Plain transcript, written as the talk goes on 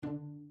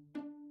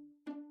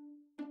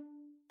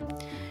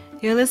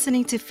You're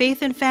listening to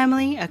Faith and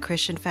Family, a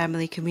Christian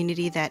family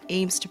community that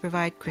aims to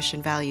provide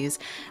Christian values.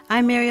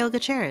 I'm Mariel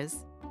Gutierrez.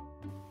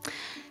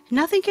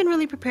 Nothing can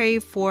really prepare you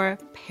for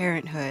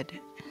parenthood,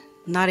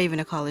 not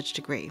even a college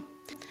degree.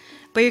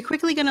 But you're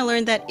quickly going to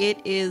learn that it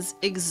is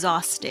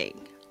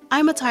exhausting.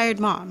 I'm a tired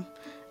mom.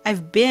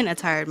 I've been a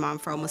tired mom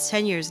for almost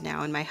 10 years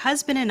now, and my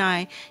husband and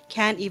I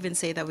can't even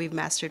say that we've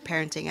mastered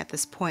parenting at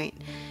this point.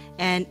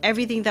 And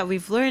everything that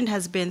we've learned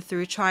has been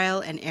through trial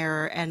and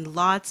error and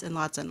lots and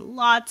lots and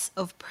lots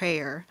of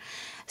prayer,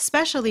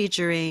 especially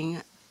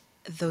during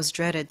those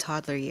dreaded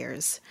toddler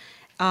years.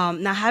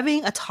 Now,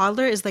 having a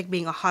toddler is like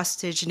being a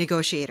hostage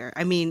negotiator.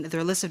 I mean,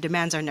 their list of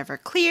demands are never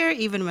clear.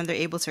 Even when they're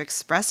able to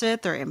express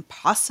it, they're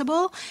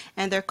impossible,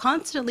 and they're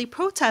constantly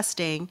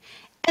protesting,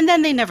 and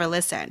then they never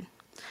listen.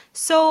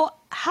 So,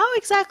 how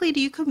exactly do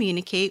you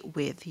communicate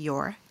with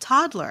your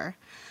toddler?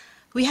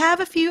 We have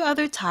a few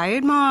other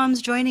tired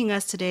moms joining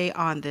us today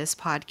on this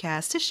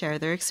podcast to share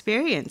their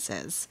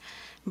experiences.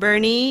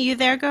 Bernie, you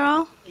there,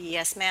 girl?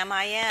 Yes, ma'am,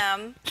 I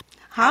am.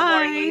 Hi. How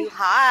are you?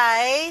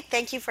 Hi.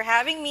 Thank you for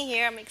having me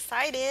here. I'm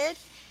excited.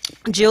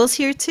 Jewel's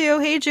here too.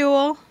 Hey,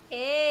 Jewel.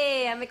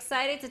 Hey, I'm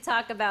excited to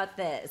talk about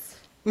this.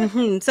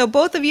 So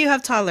both of you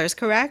have toddlers,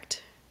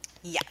 correct?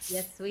 Yes.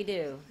 Yes, we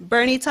do.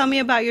 Bernie, tell me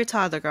about your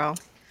toddler, girl.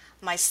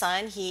 My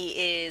son,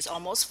 he is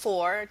almost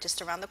 4,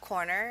 just around the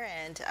corner,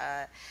 and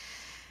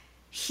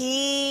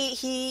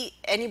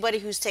anybody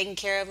who's taking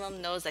care of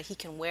him knows that he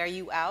can wear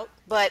you out.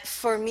 But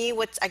for me,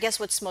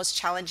 what's most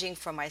challenging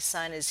for my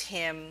son is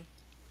him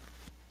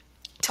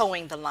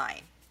towing the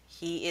line.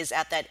 He is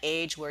at that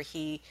age where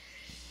he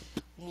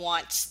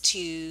wants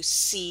to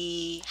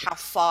see how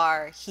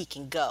far he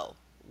can go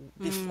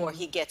before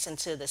he gets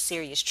into the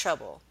serious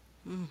trouble.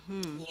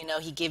 You know,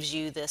 he gives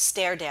you the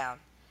stare down.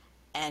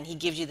 And he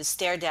gives you the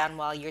stare down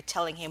while you're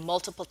telling him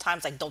multiple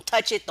times, like, don't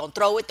touch it, don't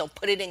throw it, don't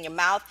put it in your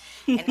mouth.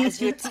 And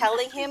as you're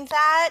telling him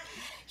that,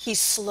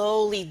 he's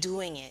slowly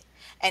doing it.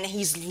 And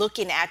he's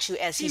looking at you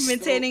as he's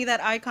maintaining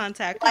that eye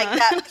contact, like huh?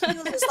 that. He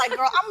was just like,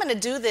 girl, I'm gonna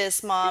do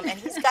this, mom. And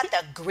he's got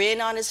that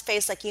grin on his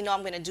face, like,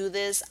 I'm gonna do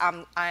this.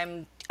 I'm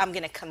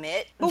gonna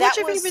commit. But That what's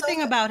your was favorite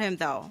thing about him,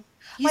 though?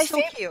 My He's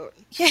so cute.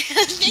 Yeah,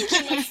 thank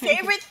you. My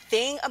favorite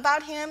thing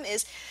about him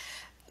is,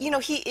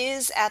 he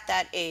is at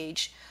that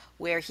age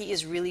where he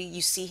is really, you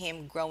see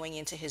him growing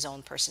into his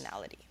own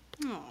personality.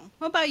 Oh,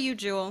 what about you,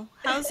 Jewel?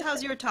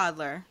 How's your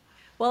toddler?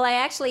 Well, I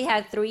actually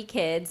have 3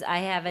 kids. I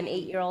have an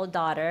 8-year-old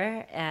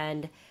daughter,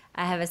 and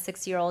I have a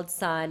 6-year-old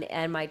son,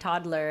 and my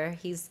toddler,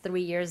 he's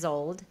 3 years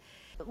old.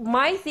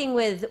 My thing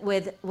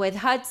with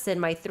Hudson,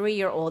 my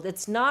 3-year-old,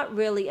 it's not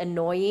really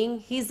annoying.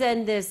 He's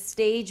in this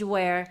stage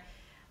where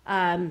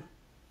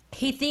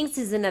he thinks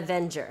he's an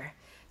Avenger.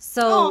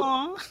 So,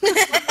 Aw.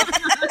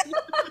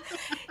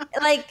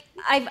 like,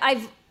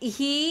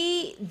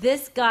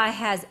 this guy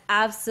has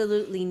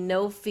absolutely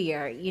no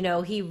fear.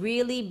 He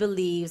really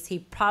believes he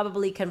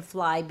probably can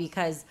fly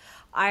because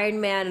Iron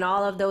Man and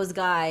all of those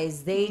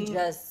guys, they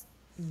just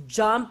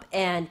jump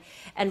and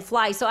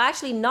fly. So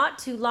actually not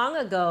too long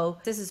ago,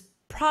 this is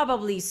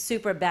probably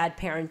super bad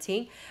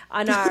parenting,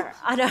 on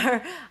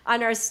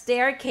our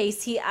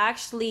staircase, he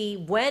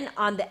actually went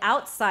on the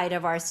outside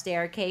of our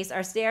staircase.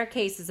 Our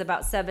staircase is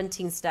about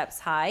 17 steps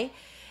high.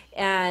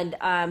 And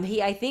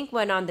he, I think,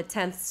 went on the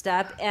 10th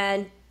step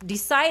and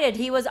decided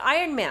he was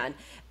Iron Man.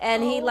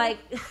 And he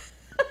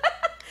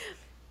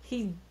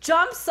he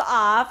jumps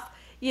off,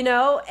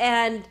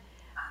 and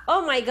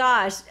oh my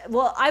gosh.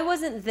 Well, I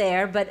wasn't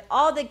there, but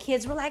all the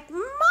kids were like,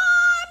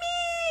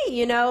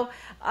 Mommy,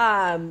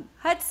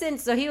 Hudson,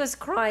 so he was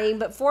crying,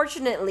 but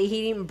fortunately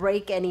he didn't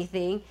break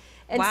anything.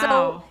 And Wow.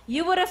 so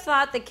you would have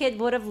thought the kid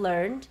would have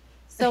learned.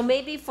 So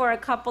maybe for a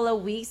couple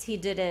of weeks he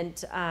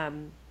didn't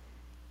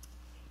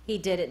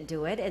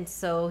do it, and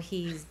so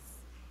he's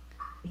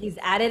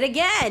at it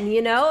again,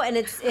 and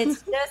it's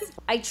just,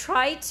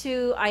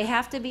 I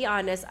have to be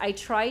honest, I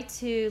try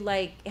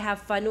to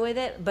have fun with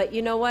it, but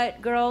you know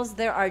what, girls,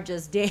 there are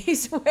just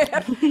days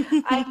where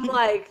I'm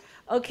like,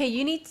 okay,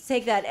 you need to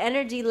take that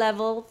energy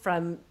level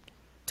from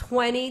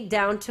 20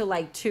 down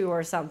to 2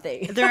 or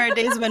something. There are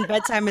days when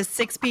bedtime is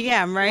 6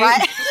 p.m., right?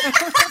 Right?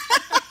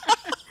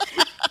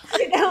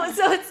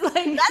 So it's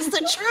like, That's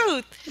the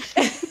truth.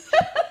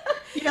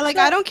 You're like,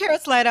 I don't care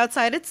it's light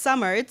outside. It's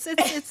summer. It's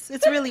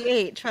really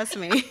 8. Trust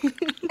me.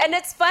 and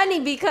it's funny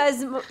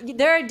because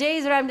there are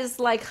days where I'm just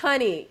like,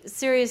 honey,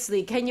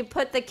 seriously, can you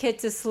put the kid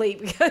to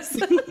sleep?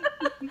 Because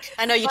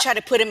I know you try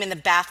to put him in the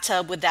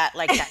bathtub with that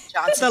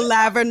Johnson. The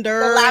lavender.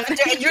 The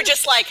lavender, and you're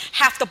just like,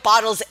 half the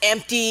bottle's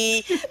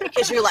empty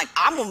because you're like,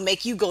 I'm gonna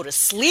make you go to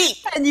sleep.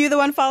 And you the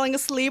one falling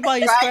asleep while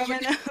you're Right.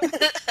 scrubbing.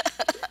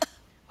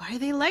 Why are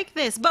they like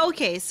this? But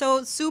okay,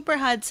 so Super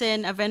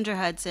Hudson, Avenger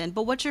Hudson.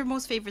 But what's your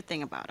most favorite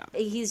thing about him?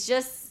 he's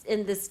just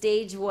in the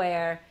stage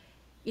where,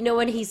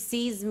 when he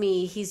sees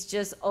me, he's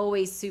just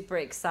always super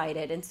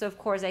excited. And so, of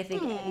course, I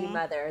think any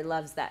mother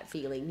loves that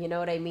feeling. You know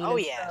what I mean? Oh,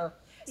 And yeah.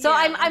 So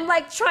I'm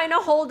like trying to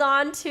hold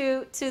on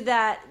to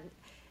that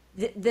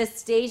the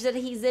stage that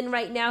he's in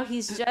right now.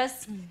 He's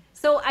just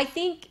so I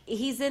think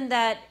he's in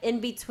that in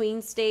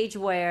between stage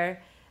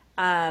where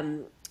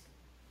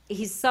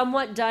he's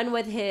somewhat done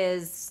with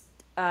his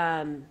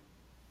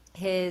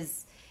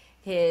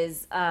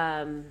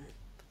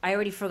I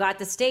already forgot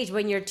the stage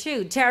when you're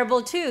two,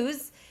 terrible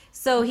twos.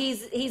 So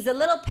he's a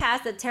little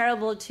past the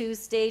terrible two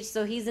stage.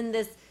 So he's in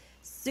this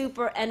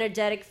super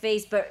energetic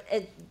phase, but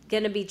it's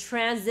gonna be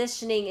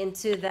transitioning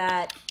into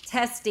that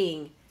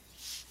testing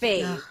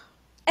phase.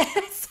 Ugh,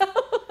 so,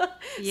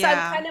 so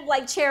I'm yeah. kind of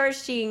like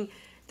cherishing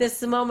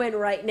this moment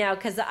right now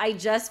because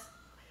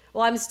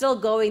well, I'm still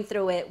going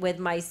through it with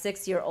my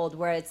 6-year old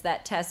where it's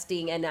that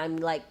testing and I'm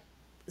like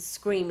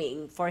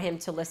screaming for him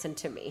to listen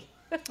to me.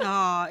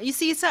 Oh, you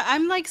see, so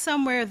I'm like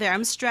somewhere there.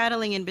 I'm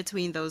straddling in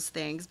between those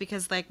things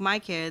because, like, my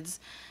kids,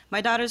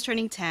 my daughter's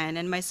turning 10,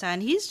 and my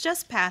son, he's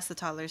just past the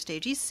toddler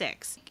stage. He's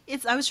 6.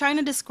 I was trying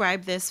to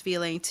describe this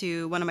feeling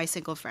to one of my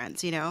single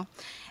friends,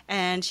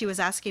 and she was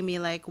asking me,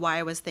 like, why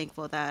I was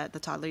thankful that the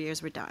toddler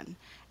years were done.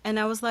 And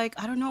I was like,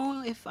 I don't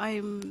know if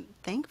I'm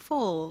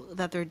thankful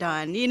that they're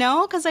done,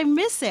 because I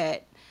miss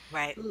it.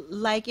 Right.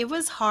 Like it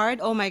was hard.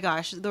 Oh my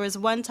gosh. There was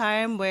one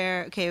time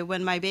where, okay,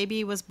 when my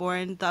baby was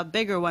born, the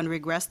bigger one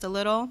regressed a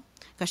little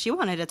because she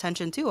wanted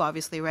attention too,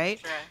 obviously, right?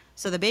 Sure.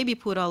 So the baby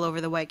pooed all over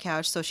the white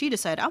couch. So she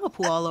decided, I'm gonna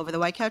poo all over the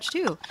white couch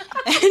too.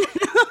 And,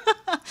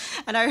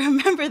 and I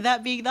remember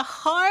that being the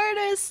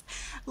hardest,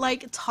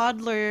 like,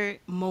 toddler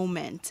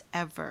moment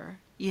ever,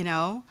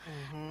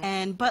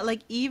 but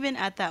like even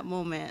at that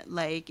moment,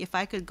 like if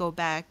I could go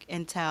back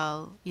and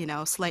tell,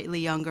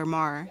 slightly younger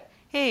Mar,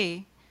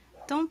 hey,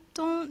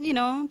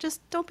 just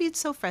don't be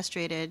so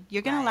frustrated.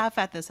 You're gonna Right. laugh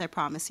at this, I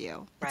promise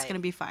you. It's Right. gonna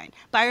be fine.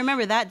 But I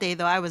remember that day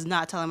though, I was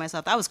not telling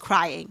myself. I was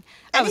crying.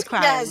 I was Anything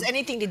that has crying.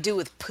 anything to do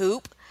with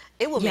poop,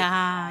 it will make me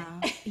Yeah.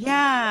 cry.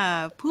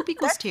 Yeah. Poop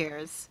equals That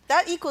tears.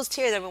 that equals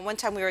tears. I mean, one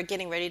time we were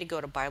getting ready to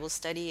go to Bible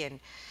study, and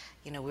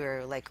we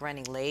were like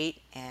running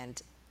late,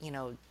 and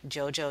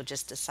Jojo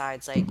just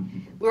decides, like,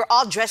 we were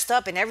all dressed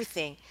up and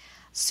everything.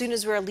 As soon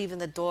as we were leaving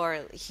the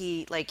door,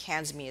 he like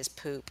hands me his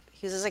poop.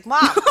 He was just like,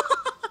 "Mom."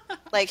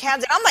 Like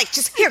hands it. I'm like,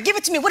 just here, give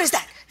it to me. What is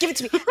that? Give it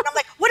to me. And I'm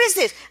like, what is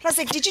this? And I was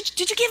like, did you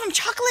give him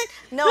chocolate?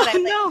 No, and I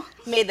like No.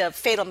 made the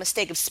fatal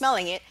mistake of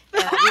smelling it,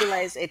 and I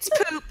realized it's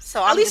poop.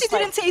 So At I'm least you just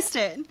like, didn't taste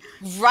it.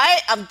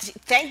 right.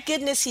 Thank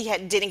goodness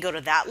didn't go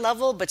to that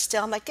level, but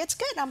still, I'm like, it's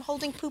good. I'm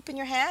holding poop in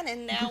your hand,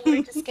 and now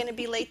we're just gonna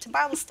be late to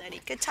Bible study.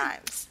 Good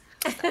times.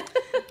 All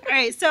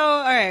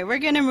right, we're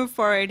gonna move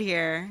forward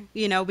here.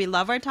 We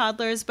love our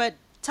toddlers, but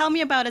tell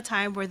me about a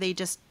time where they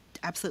just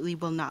absolutely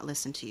will not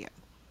listen to you.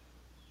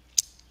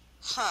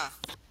 Huh.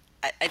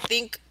 I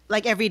think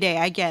Like every day,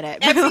 I get it.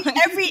 But every like,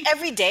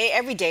 every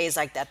day is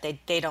like that.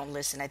 They don't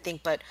listen, I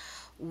think. But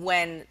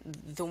when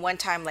the one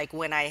time, like,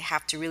 when I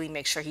have to really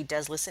make sure he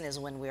does listen is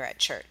when we're at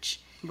church.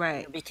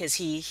 right. Because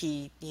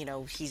we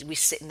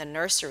sit in the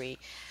nursery,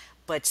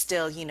 but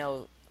still,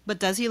 But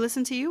does he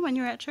listen to you when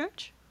you're at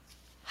church?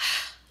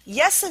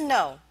 yes and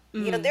no.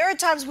 Mm. There are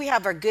times we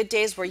have our good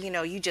days where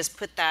you just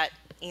put that,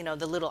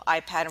 the little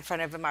iPad in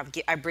front of him.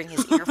 I bring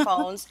his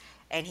earphones,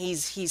 and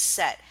he's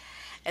set.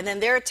 And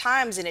then there are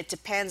times, and it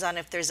depends on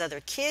if there's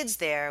other kids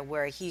there,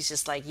 where he's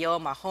just like, yo,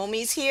 my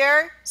homie's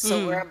here, so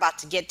we're about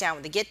to get down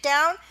with the get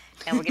down,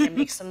 and we're gonna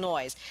make some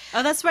noise.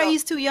 Oh, that's right. So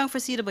He's too young for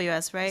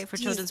CWS, right? For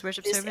he's Children's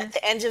Worship this at Service.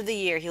 the end of the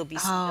year he'll be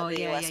Oh,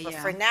 yeah, yeah, CWS, but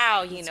for yeah.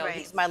 now, That's right.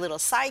 he's my little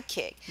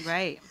sidekick.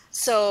 Right.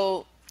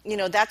 So,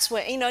 that's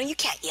when, you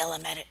can't yell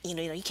him at it,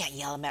 you can't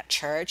yell him at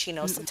church.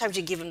 Sometimes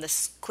you give him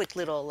this quick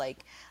little,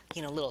 like,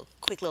 little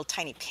quick little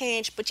tiny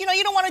pinch, but you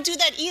don't want to do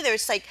that either.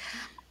 It's like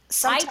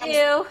I sometimes,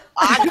 do.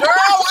 ah, girl,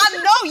 I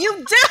know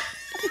you do.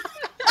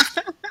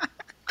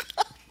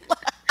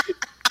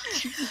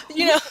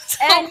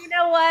 So, And you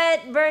know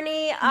what,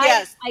 Bernie? I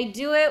yes. I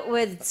do it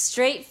with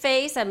straight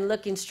face. I'm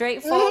looking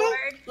straight Mhm.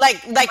 forward.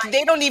 Like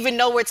they don't even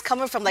know where it's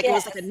coming from. Like, it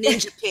was like a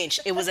Yes. ninja pinch.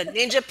 It was a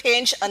ninja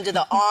pinch under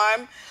the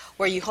arm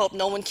where you hope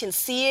no one can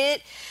see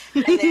it.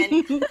 And then,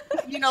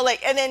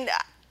 and then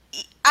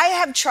I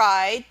have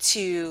tried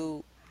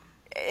to,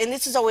 and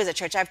this is always at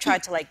church, I've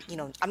tried to, like,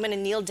 I'm going to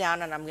kneel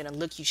down and I'm going to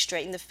look you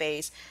straight in the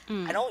face.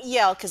 I don't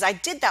yell because I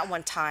did that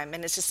one time,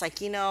 and it's just like,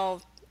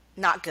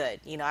 not good.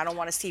 I don't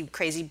want to see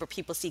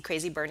people see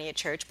crazy Bernie at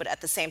church, but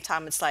at the same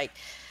time, it's like,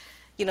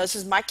 this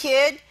is my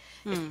kid.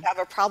 If you have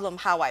a problem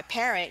how I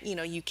parent,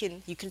 you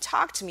can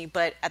talk to me,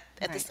 but at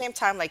the Right. same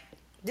time, like,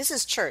 this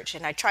is church,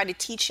 and I try to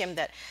teach him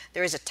that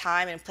there is a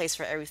time and place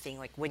for everything.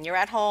 Like, when you're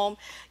at home,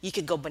 you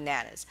could go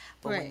bananas,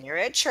 but when Right. you're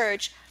at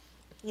church,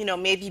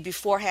 maybe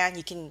beforehand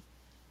you can,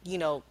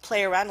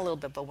 play around a little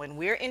bit, but when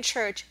we're in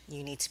church,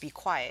 you need to be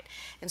quiet.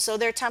 And so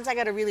there are times I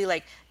got to really,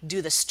 like,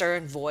 do the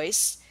stern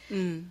voice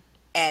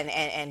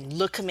and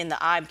look him in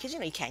the eye, because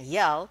you can't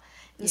yell.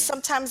 And Yeah.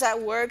 sometimes that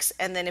works,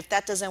 and then if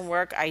that doesn't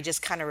work, I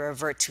just kind of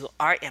revert to,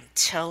 I'm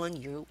telling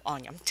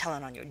on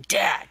your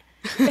dad.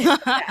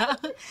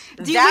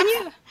 Do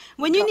you,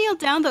 when That's you kneel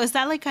down though, is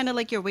that like kind of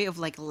like your way of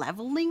like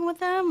leveling with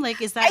them?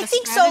 Like, is that I a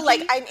think so.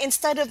 Like, strategy?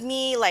 instead of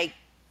me, like,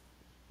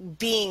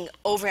 being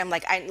over him,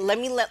 like, let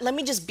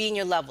me just be in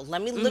your level.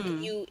 Let me look at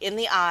you in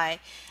the eye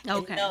and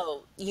Okay.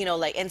 know,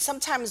 like, and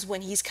sometimes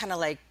when he's kind of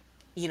like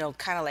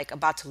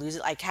about to lose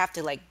it, like, have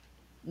to, like,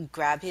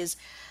 grab his,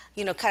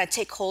 kind of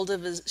take hold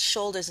of his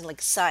shoulders and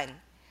like, son,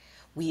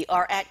 we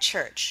are at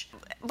church.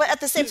 But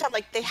at the same time,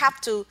 like they have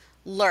to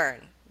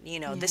learn,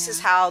 this is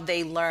Yeah. how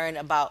they learn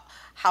about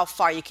how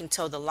far you can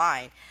toe the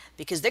line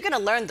because they're going to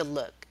learn the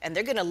look and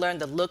they're going to learn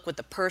the look with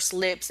the pursed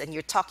lips and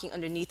you're talking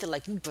underneath it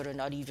like, you better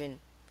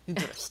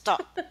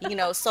stop,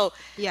 So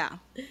Yeah.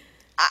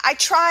 I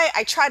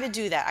try to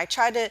do that. I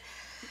try to,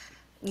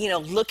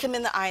 look him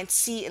in the eye and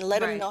see and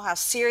let him Right. know how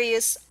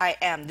serious I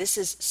am. This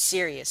is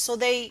serious. So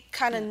they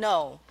kind of Yeah.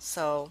 know.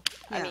 So,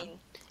 I Yeah. mean, You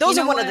those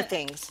are know one of the what?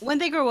 things. When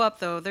they grow up,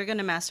 though, they're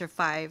gonna master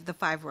the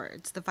five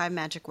words, the five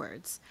magic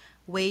words.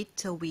 Wait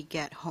till we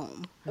get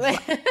home.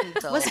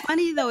 So, What's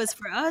funny though is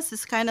for us,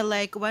 it's kind of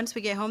like once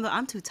we get home, though,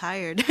 I'm too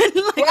tired. Like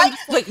I'm right?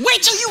 just Like, like,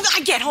 wait till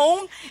I get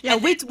home. yeah,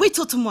 And then, wait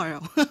till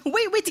tomorrow.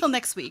 Wait till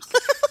next week.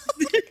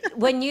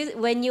 When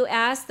you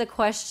ask the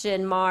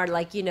question, Mar,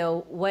 like,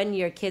 when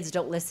your kids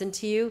don't listen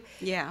to you,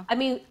 Yeah. I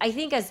mean, I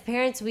think as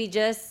parents,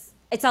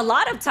 it's a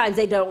lot of times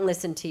they don't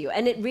listen to you.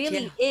 And it Yeah.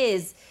 really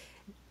is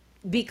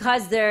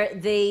because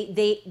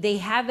they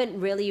haven't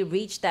really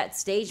reached that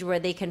stage where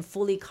they can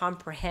fully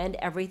comprehend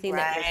everything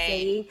that you're right.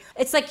 saying.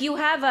 It's like you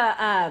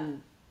have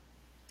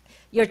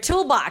your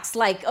toolbox,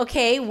 like,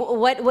 okay,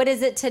 what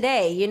is it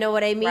today? You know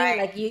what I mean? Right.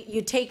 Like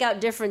you take out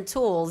different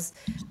tools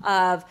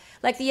of,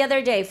 like, the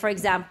other day, for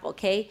example,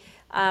 okay,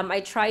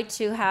 I tried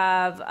to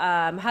have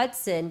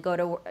Hudson go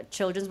to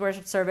children's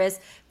worship service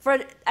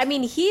I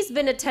mean, he's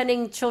been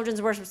attending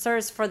children's worship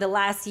service for the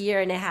last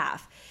year and a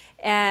half.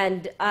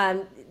 And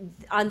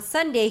on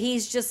Sunday,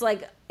 he's just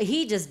like,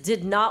 he just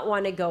did not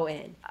want to go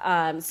in.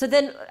 So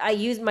then I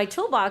used my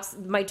toolbox.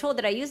 My tool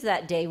that I used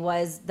that day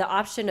was the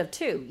option of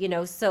two,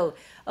 So,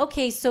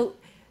 okay, so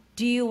who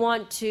do you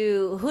want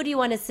to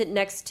sit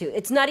next to?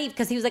 It's not even,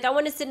 because he was like, I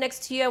want to sit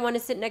next to you. I want to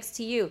sit next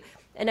to you.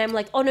 And I'm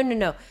like, oh, no, no,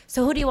 no.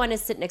 So who do you want to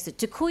sit next to?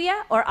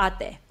 Takuya or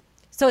Ate?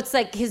 So it's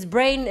like his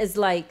brain is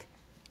like,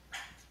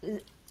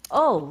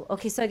 oh,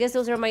 okay, so I guess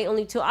those are my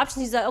only two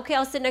options. He's like, okay,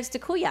 I'll sit next to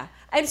Kuya.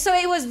 And so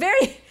it was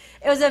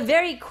a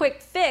very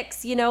quick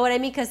fix, you know what I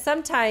mean? Because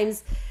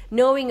sometimes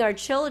knowing our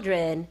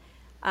children,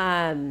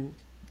 it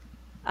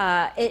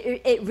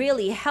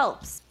really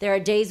helps. There are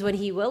days when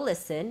he will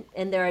listen,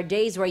 and there are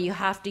days where you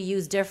have to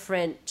use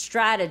different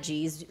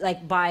strategies,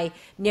 like by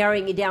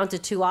narrowing it down to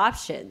two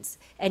options.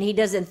 And he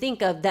doesn't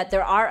think of that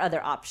there are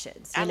other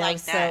options, I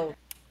like that. So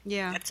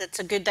Yeah.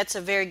 That's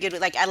a very good,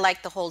 like, I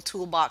like the whole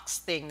toolbox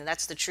thing.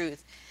 That's the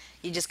truth.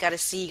 You just got to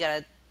see, you got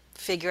to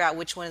figure out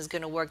which one is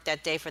going to work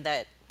that day for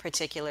that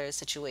particular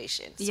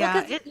situation. So,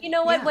 Yeah. because you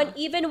know what,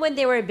 Yeah. when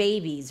they were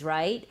babies,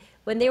 right?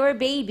 When they were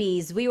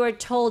babies, we were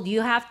told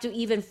you have to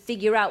even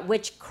figure out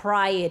which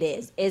cry it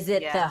is. Is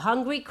it the yeah.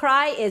 hungry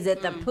cry? Is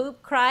it the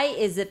poop cry?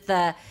 Is it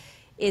the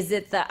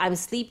I'm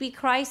sleepy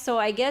cry? So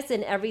I guess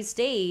in every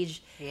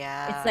stage, it's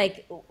Yeah.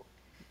 like,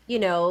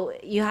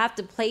 you have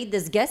to play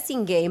this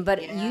guessing game,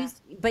 Yeah.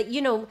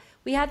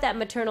 we have that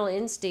maternal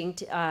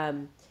instinct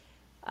of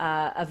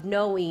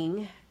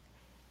knowing,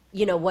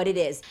 what it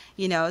is.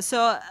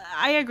 So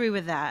I agree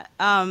with that.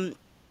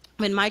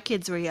 When my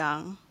kids were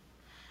young,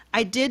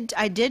 I did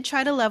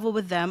try to level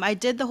with them. I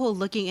did the whole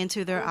looking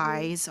into their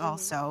eyes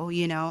also.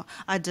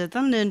 I did the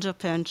ninja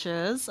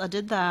pinches. I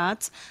did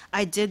that.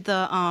 I did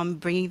the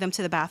bringing them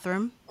to the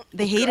bathroom.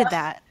 They hated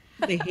that.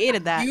 They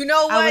hated that. You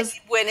know I what? was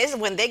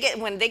When they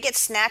get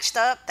snatched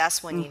up,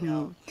 that's when you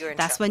know you're in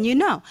That's trouble. when you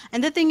know.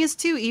 And the thing is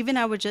too, even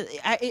I would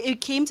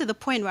it came to the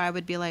point where I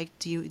would be like,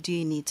 do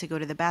you need to go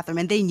to the bathroom?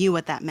 And they knew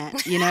what that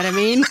meant. You know what I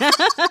mean?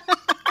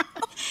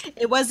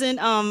 It wasn't,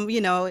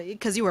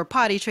 because you were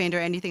potty trained or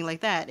anything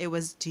like that. It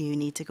was, do you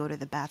need to go to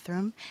the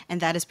bathroom?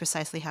 And that is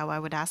precisely how I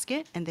would ask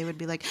it. And they would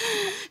be like,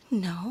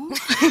 no.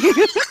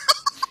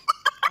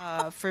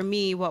 For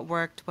me, what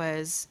worked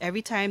was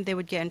every time they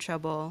would get in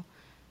trouble,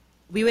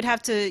 we would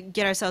have to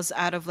get ourselves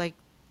out of like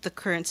the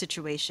current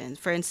situation.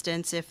 For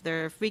instance, if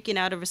they're freaking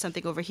out over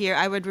something over here,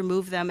 I would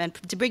remove them and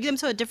to bring them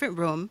to a different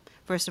room.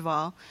 First of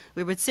all,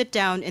 we would sit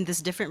down in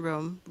this different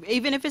room,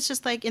 even if it's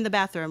just like in the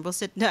bathroom. We'll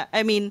sit.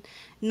 I mean,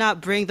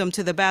 not bring them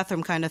to the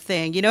bathroom kind of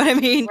thing. You know what I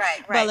mean? Right,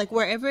 But right. like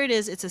wherever it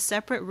is, it's a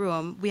separate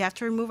room. We have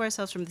to remove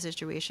ourselves from the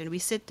situation. We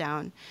sit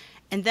down.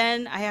 And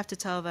then I have to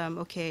tell them,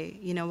 okay,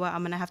 you know what?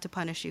 I'm gonna have to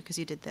punish you because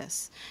you did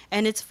this.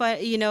 And it's fun,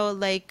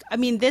 like, I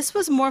mean, this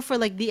was more for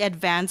like the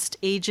advanced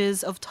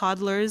ages of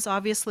toddlers,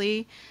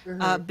 obviously.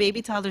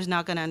 Baby toddler's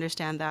not gonna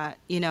understand that.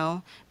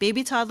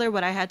 Baby toddler,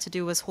 what I had to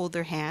do was hold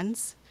their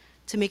hands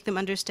to make them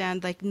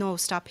understand, like, no,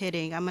 stop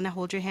hitting. I'm gonna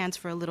hold your hands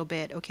for a little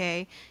bit,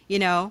 okay?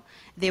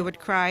 They would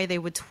cry, they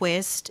would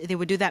twist, they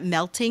would do that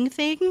melting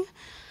thing.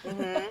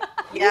 Yeah,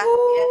 yeah.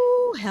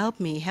 Ooh, help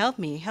me, help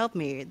me, help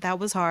me. That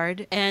was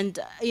hard. And,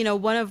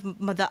 one of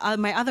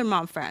my other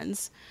mom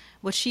friends,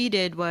 what she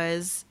did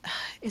was,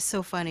 it's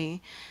so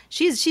funny.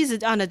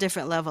 She's on a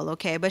different level,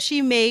 okay? But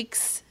she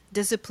makes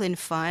discipline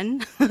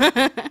fun.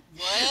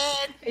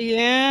 What?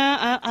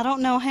 Yeah, I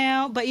don't know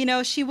how, but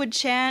she would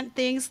chant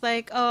things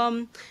like,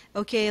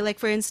 okay, like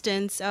for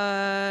instance,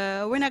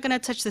 we're not gonna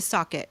touch the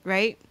socket,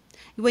 right?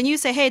 when you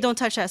say, hey, don't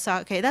touch that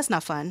socket, okay, that's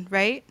not fun,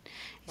 right?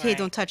 Hey, Right.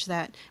 don't touch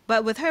that.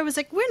 But with her, it was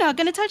like, we're not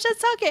going to touch that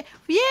socket.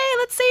 Yay,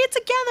 let's say it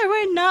together.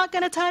 We're not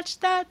going to touch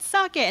that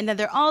socket. And then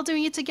they're all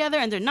doing it together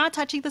and they're not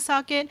touching the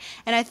socket.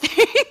 And I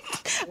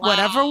think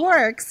whatever Wow.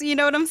 works. You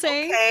know what I'm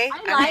saying? Okay.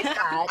 I like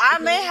that. I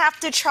may have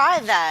to try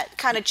that.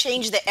 Kind of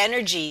change the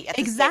energy at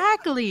the same time.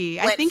 Exactly.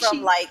 I Went think from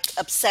she, like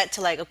upset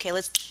to like, okay,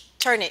 let's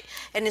turn it.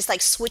 And it's like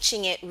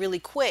switching it really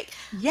quick.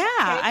 yeah,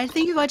 Okay. I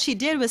think what she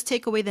did was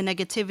take away the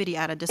negativity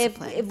out of If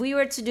discipline. we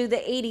were to do the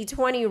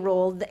 80-20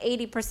 rule, the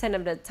 80%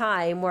 of the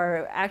time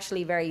we're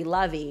actually very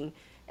loving,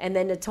 and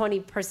then the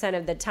 20%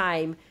 of the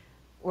time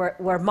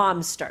we're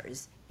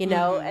momsters, you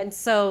know? And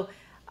so,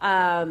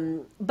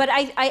 but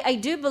I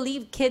do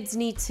believe kids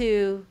need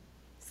to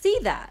see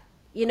that.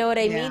 You know what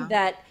I mean? Yeah.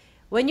 That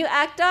when you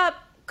act up,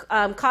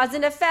 cause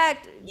and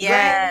effect,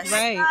 Yes.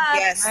 Right.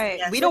 Yes. Right.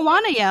 We Yes. don't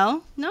want to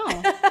yell. No.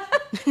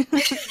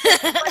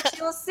 what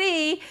you'll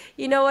see,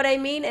 you know what I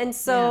mean? And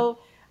so,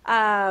 so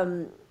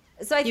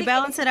I You think,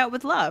 balance it out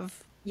with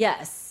love.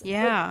 yes, with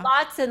Yeah.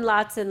 lots and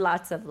lots and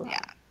lots of love.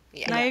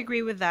 Yeah. And I Yeah.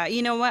 agree with that.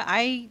 You know what?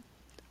 I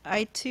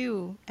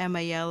too am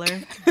a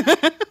yeller.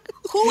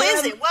 Who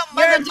is it? What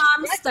You're a mother?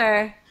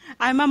 momster.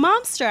 I'm a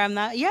momster. I'm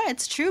not. Yeah,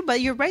 it's true. But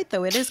you're right,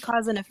 though. It is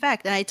cause and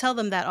effect. And I tell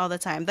them that all the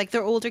time. Like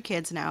they're older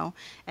kids now.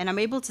 And I'm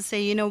able to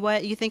say, you know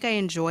what? You think I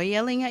enjoy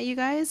yelling at you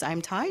guys?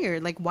 I'm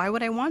tired. Like, why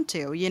would I want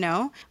to, you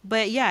know?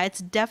 But yeah, it's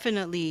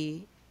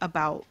definitely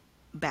about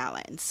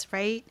balance,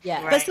 right?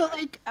 Yeah. But Right. so,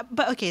 like,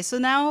 but okay, so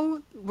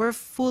now we're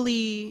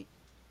fully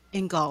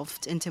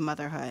engulfed into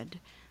motherhood.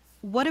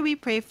 What do we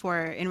pray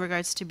for in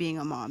regards to being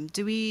a mom?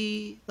 Do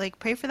we like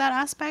pray for that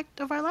aspect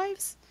of our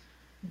lives?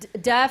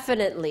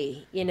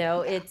 Definitely, you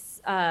know,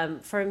 it's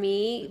for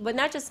me, but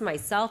not just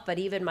myself, but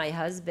even my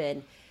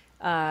husband.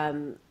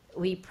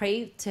 We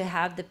pray to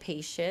have the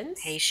patience,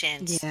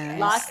 Patience. Yes.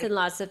 lots and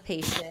lots of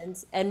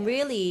patience, and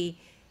really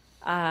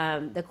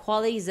the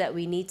qualities that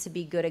we need to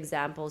be good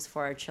examples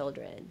for our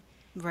children.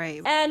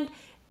 Right. And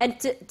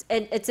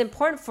it's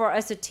important for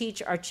us to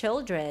teach our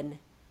children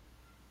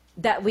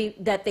that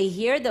they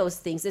hear those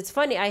things. It's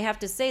funny, I have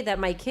to say that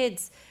my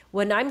kids,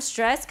 when I'm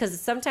stressed, because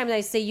sometimes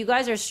I say, you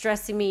guys are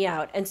stressing me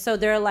out, and so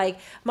they're like,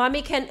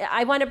 mommy, can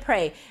I want to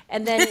pray?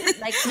 And then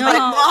like No. Like,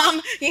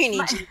 Mom, you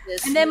need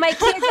Jesus. and then my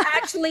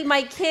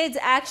kids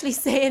actually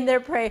say in their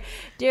prayer,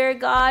 dear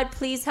God,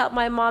 please help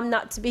my mom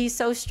not to be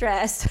so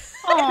stressed.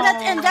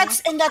 And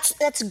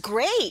that's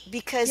great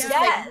because it's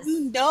like Yes.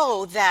 you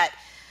know that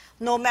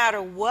no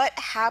matter what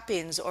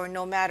happens or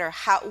no matter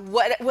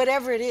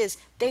whatever it is,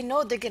 they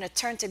know they're gonna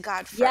turn to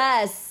God first.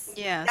 Yes.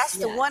 Yes. That's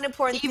the Yes. one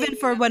important Even thing.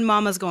 for when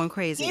mama's going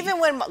crazy. Even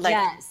when like,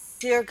 Yes.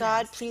 dear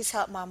God, please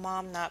help my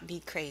mom not be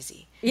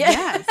crazy. Yeah.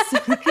 Yes.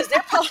 Because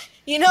they're probably,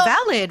 you know,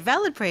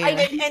 Valid prayer.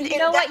 and You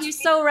know what? that's You're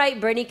so right,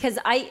 Bernie, because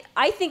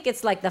I think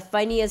it's like the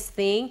funniest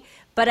thing,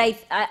 but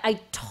I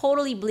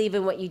totally believe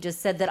in what you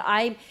just said, that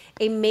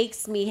it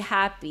makes me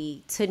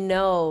happy to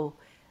know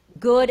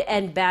good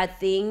and bad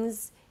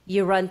things,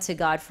 you run to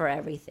God for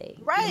everything.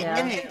 right, You know?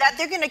 and that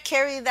they're gonna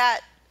carry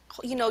that.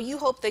 You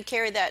hope they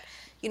carry that,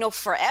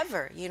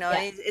 forever. Yeah.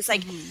 It's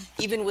like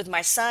even with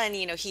my son,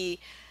 he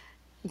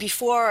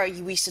before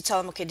we used to tell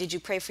him, okay, did you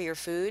pray for your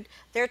food?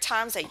 There are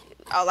times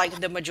like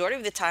the majority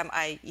of the time,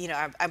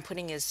 I'm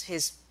putting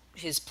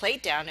his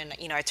plate down,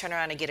 and I turn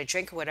around and get a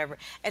drink or whatever,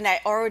 and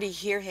I already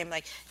hear him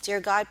like, dear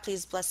God,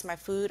 please bless my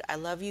food. I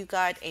love you,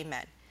 God.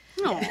 Amen.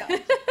 Oh.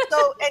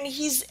 So, and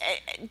he's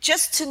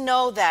just to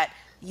know that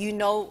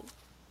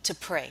to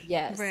pray.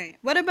 Yes. Right.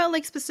 What about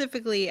like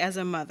specifically as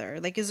a mother?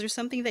 Like, is there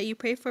something that you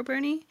pray for,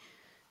 Bernie?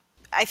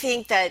 I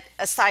think that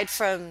aside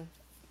from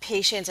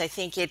patience, I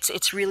think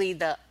it's really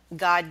the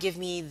God give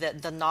me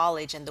the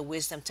knowledge and the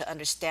wisdom to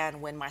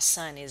understand when my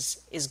son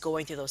is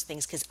going through those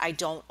things, because I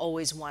don't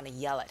always want to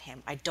yell at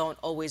him. I don't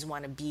always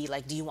want to be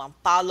like, do you want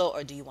palo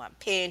or do you want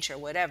pinch or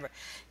whatever?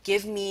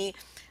 Give me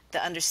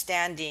the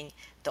understanding,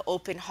 the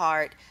open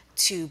heart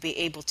to be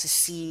able to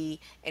see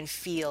and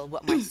feel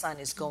what my son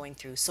is going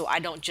through, so I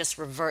don't just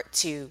revert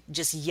to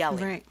just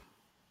yelling. Right.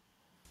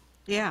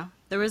 Yeah.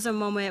 There was a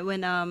moment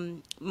when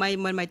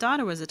my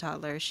daughter was a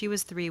toddler. She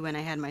was 3 when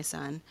I had my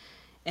son.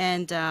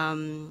 And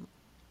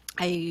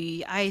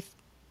I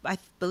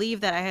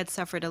believe that I had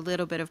suffered a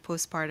little bit of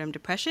postpartum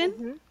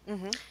depression.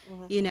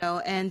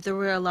 And there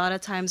were a lot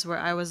of times where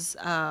I was,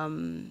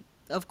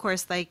 of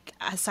course, like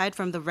aside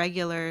from the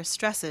regular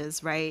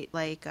stresses, right?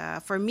 Like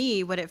for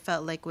me, what it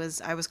felt like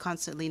was I was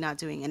constantly not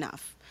doing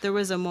enough. There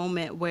was a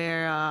moment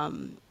where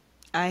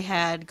I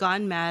had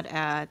gone mad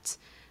at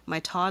my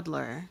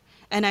toddler.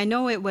 And I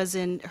know it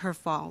wasn't her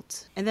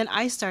fault. And then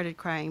I started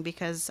crying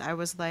because I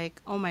was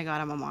like, oh my God,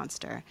 I'm a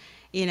monster.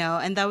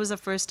 And that was the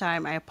first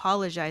time I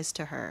apologized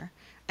to her.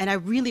 And I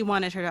really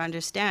wanted her to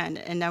understand.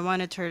 And I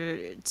wanted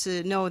her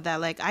to know that,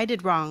 like, I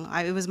did wrong.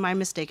 It was my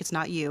mistake. It's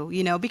not you,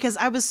 because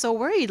I was so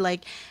worried.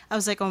 Like, I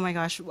was like, oh my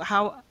gosh,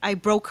 how I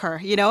broke her,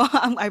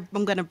 I'm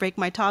going to break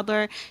my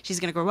toddler.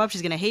 She's going to grow up.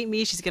 She's going to hate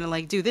me. She's going to,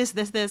 like, do this.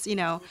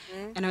 And I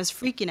was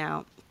freaking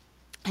out.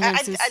 And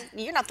then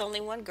You're not the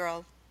only one,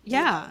 girl.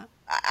 yeah.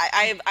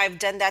 I've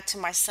done that to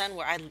my son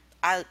where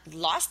I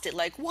lost it.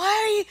 Like, why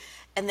are you?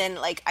 And then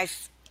like I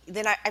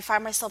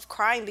find myself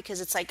crying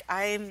because it's like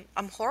I'm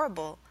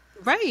horrible.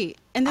 Right.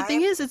 And the I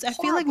thing am is, it's I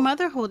feel like horrible.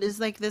 motherhood is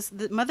like this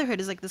the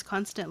motherhood is like this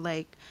constant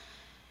like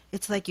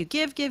it's like you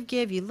give, give,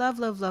 give, you love,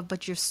 love, love,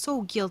 but you're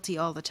so guilty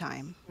all the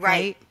time,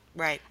 Right,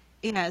 right? right.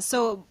 Yeah,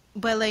 so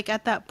but like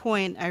at that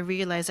point I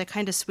realized I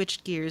kind of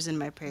switched gears in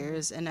my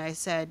prayers and I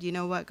said, "You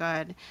know what,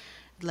 God?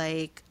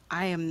 Like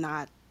I am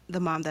not the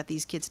mom that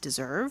these kids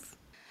deserve."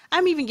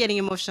 I'm even getting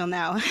emotional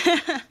now.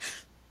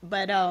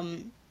 But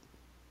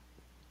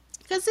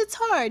cuz it's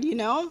hard, you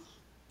know?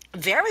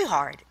 Very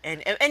hard.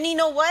 And you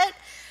know what?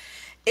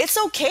 It's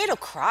okay to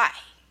cry,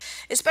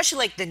 especially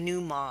like the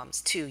new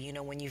moms too,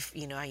 when you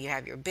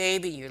have your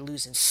baby, you're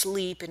losing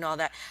sleep and all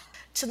that.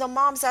 To the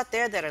moms out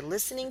there that are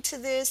listening to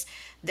this,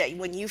 that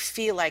when you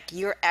feel like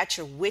you're at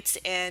your wits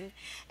end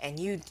and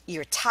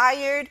you're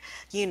tired,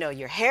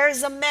 your hair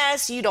is a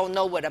mess, you don't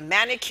know what a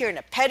manicure and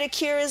a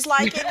pedicure is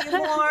like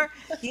anymore,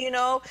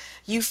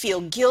 you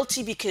feel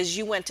guilty because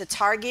you went to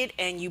Target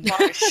and you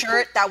bought a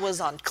shirt that was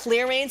on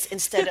clearance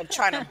instead of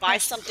trying to buy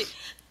something.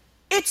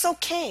 It's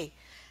okay.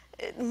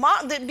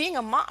 Being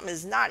a mom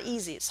is not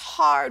easy. It's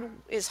hard.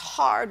 It's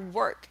hard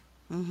work.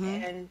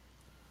 And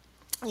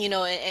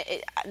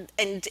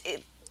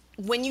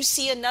when you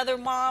see another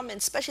mom, and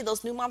especially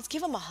those new moms,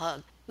 give them a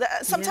hug.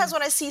 Yeah. Sometimes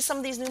when I see some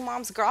of these new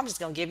moms, girl, I'm just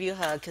gonna give you a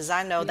hug because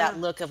I know Yeah. that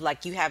look of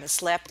like you haven't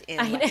slept in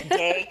I like a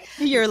day.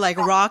 You're like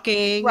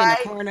rocking in a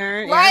Right,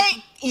 corner. Yeah. right.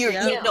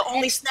 Yep. The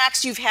only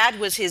snacks you've had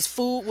was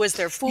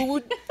their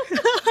food.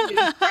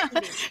 You're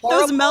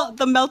Those horrible.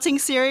 the melting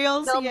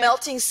cereals. No Yeah.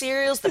 melting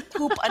cereals, the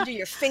poop under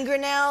your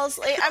fingernails.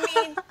 Like, I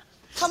mean,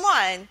 come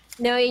on.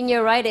 No, and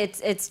you're right.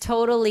 It's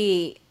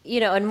totally,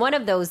 and one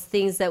of those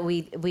things that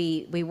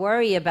we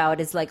worry about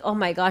is like, oh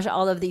my gosh,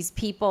 all of these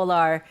people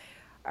are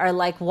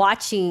like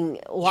watching.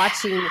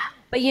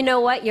 But you know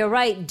what? You're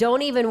right.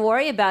 Don't even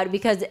worry about it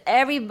because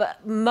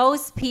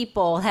most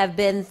people have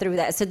been through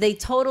that, so they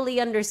totally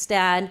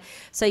understand.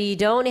 So you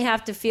don't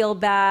have to feel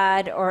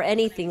bad or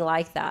anything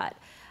like that.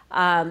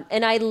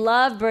 And I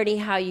love, Bernie,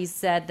 how you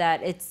said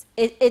that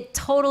it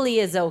totally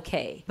is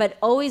okay. But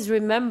always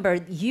remember,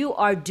 you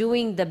are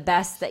doing the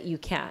best that you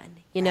can,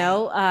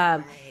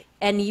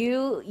 and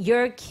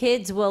your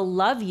kids will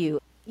love you.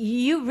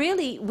 We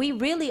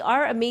really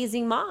are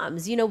amazing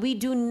moms. We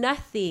do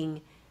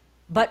nothing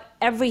but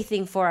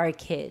everything for our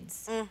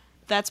kids.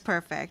 That's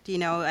perfect.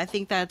 I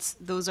think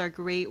those are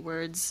great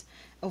words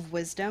of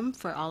wisdom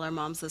for all our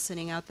moms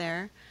listening out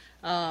there.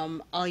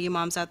 All you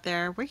moms out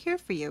there, we're here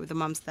for you. The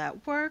moms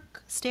that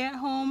work, stay at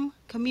home,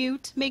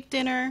 commute, make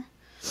dinner,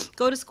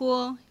 go to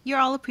school, you're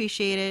all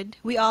appreciated.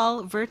 We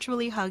all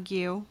virtually hug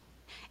you.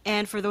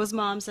 And for those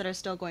moms that are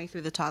still going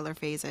through the toddler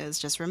phases,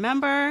 just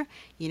remember,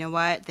 you know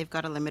what? They've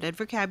got a limited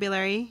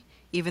vocabulary,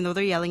 even though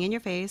they're yelling in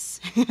your face.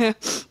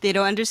 They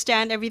don't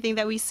understand everything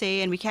that we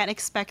say, and we can't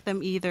expect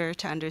them either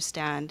to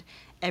understand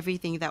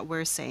everything that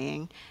we're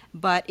saying.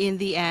 But in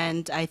the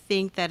end, I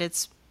think that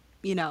it's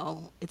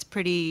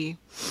pretty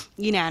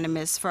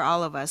unanimous for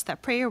all of us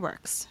that prayer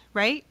works,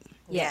 right?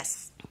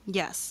 Yes.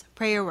 Yes,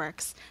 prayer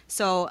works.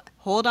 So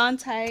hold on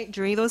tight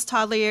during those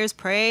toddler years.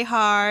 Pray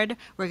hard.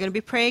 We're going to be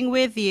praying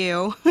with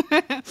you.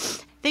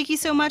 Thank you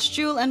so much,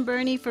 Jewel and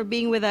Bernie, for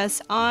being with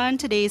us on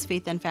today's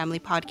Faith and Family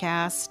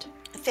podcast.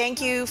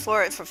 Thank you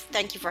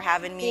thank you for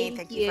having me.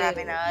 Thank You for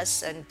having you.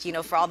 us. And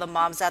for all the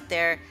moms out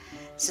there,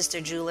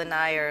 Sister Jewel and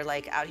I are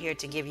like out here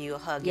to give you a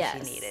hug if you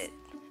need Yes. it.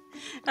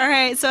 All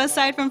right, so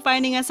aside from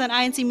finding us on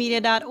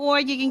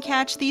incmedia.org, you can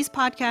catch these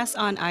podcasts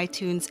on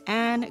iTunes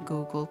and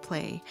Google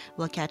Play.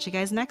 We'll catch you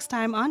guys next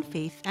time on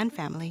Faith and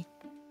Family.